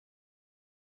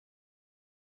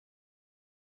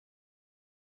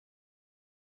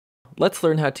let's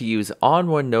learn how to use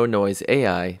ON1 NoNoise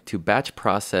AI to batch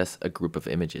process a group of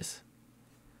images.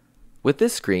 With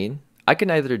this screen, I can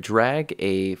either drag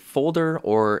a folder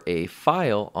or a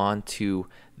file onto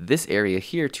this area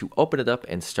here to open it up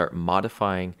and start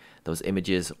modifying those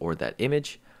images or that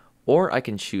image, or I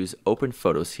can choose Open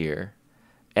Photos here,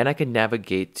 and I can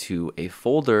navigate to a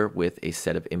folder with a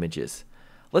set of images.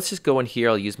 Let's just go in here.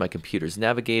 I'll use my computer's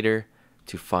navigator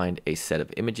to find a set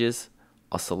of images.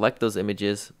 I'll select those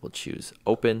images. We'll choose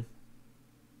Open.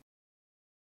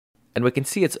 And we can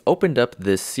see it's opened up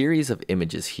this series of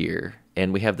images here,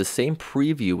 and we have the same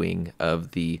previewing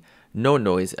of the no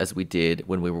noise as we did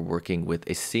when we were working with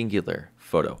a singular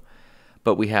photo.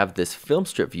 But we have this film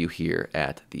strip view here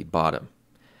at the bottom.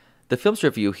 The film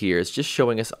strip view here is just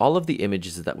showing us all of the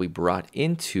images that we brought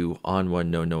into ON1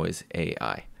 NoNoise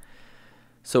AI.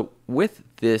 So with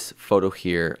this photo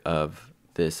here of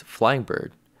this flying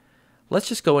bird, let's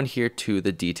just go in here to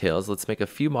the details. Let's make a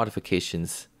few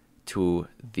modifications to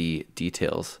the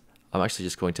details. I'm actually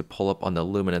just going to pull up on the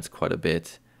luminance quite a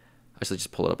bit. Actually,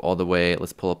 just pull it up all the way.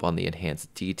 Let's pull up on the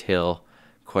enhanced detail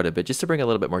quite a bit, just to bring a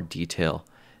little bit more detail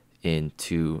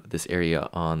into this area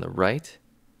on the right.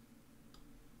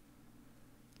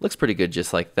 Looks pretty good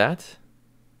just like that.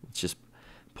 Let's just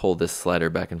pull this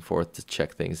slider back and forth to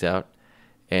check things out.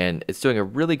 And it's doing a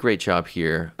really great job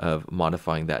here of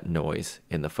modifying that noise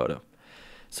in the photo.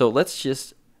 So let's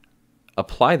just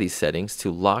apply these settings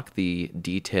to lock the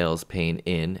details pane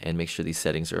in and make sure these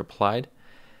settings are applied.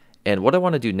 And what I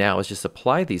want to do now is just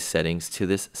apply these settings to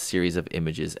this series of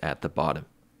images at the bottom.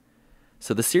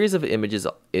 So the series of images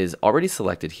is already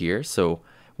selected here. So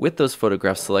with those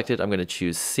photographs selected, I'm going to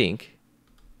choose Sync.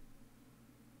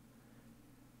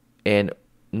 And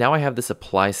now I have this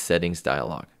Apply Settings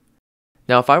dialog.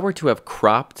 Now if I were to have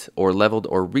cropped or leveled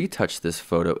or retouched this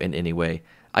photo in any way,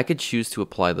 I could choose to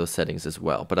apply those settings as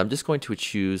well. But I'm just going to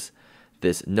choose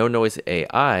this No Noise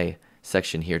AI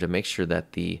section here to make sure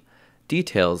that the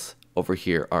details over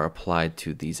here are applied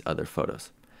to these other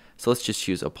photos. So let's just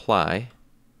choose Apply.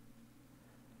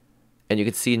 And you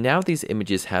can see now these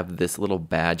images have this little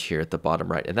badge here at the bottom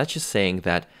right. And that's just saying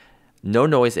that No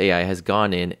Noise AI has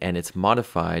gone in and it's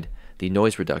modified the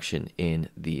noise reduction in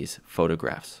these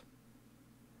photographs.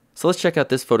 So let's check out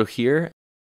this photo here.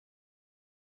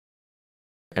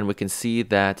 And we can see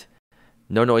that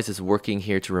No Noise is working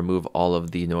here to remove all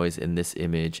of the noise in this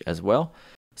image as well.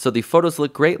 So the photos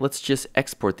look great. Let's just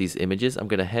export these images. I'm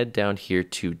going to head down here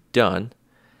to Done.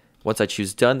 Once I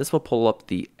choose Done, this will pull up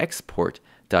the Export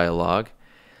dialog.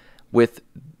 With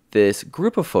this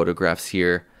group of photographs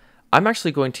here, I'm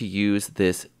actually going to use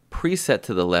this preset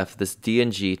to the left, this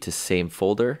DNG to same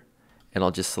folder, and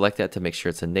I'll just select that to make sure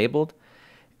it's enabled.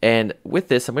 And with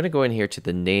this, I'm going to go in here to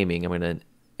the naming. I'm going to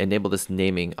enable this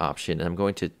naming option, and I'm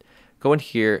going to go in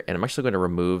here, and I'm actually going to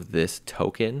remove this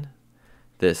token,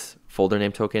 this folder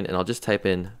name token, and I'll just type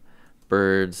in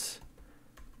birds,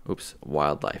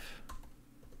 wildlife.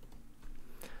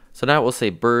 So now it will say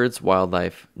birds,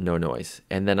 wildlife, no noise.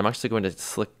 And then I'm actually going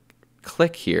to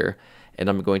click here, and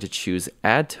I'm going to choose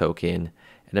add token,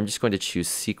 and I'm just going to choose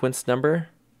sequence number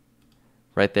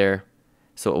right there.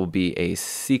 So it will be a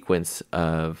sequence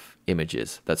of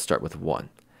images that start with 1.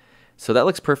 So that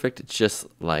looks perfect, just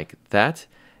like that.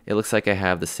 It looks like I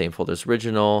have the same folder as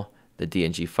original, the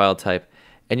DNG file type.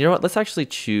 And you know what? Let's actually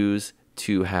choose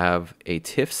to have a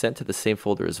TIFF sent to the same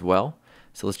folder as well.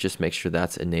 So let's just make sure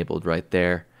that's enabled right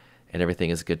there, and everything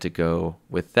is good to go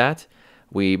with that.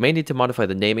 We may need to modify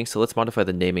the naming, so let's modify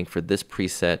the naming for this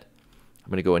preset. I'm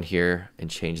going to go in here and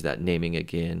change that naming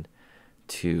again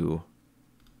to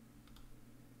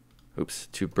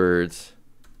birds,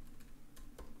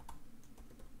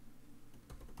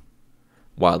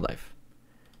 wildlife.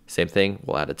 Same thing,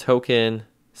 we'll add a token,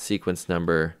 sequence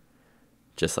number,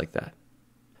 just like that.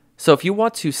 So if you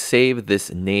want to save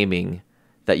this naming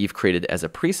that you've created as a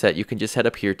preset, you can just head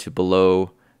up here to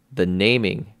below the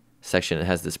naming section. It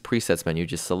has this presets menu.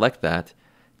 Just select that,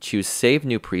 choose Save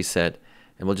New Preset,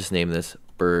 and we'll just name this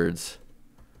birds,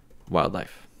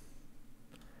 wildlife.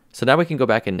 So now we can go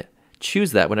back and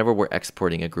choose that whenever we're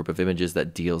exporting a group of images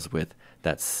that deals with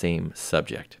that same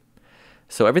subject.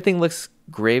 So everything looks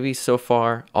gravy so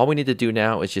far. All we need to do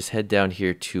now is just head down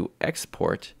here to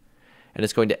Export, and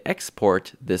it's going to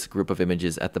export this group of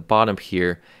images at the bottom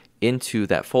here into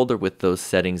that folder with those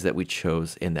settings that we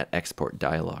chose in that export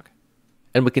dialog.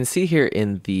 And we can see here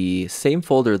in the same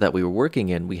folder that we were working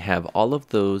in, we have all of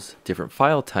those different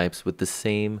file types with the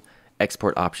same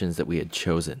export options that we had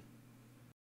chosen.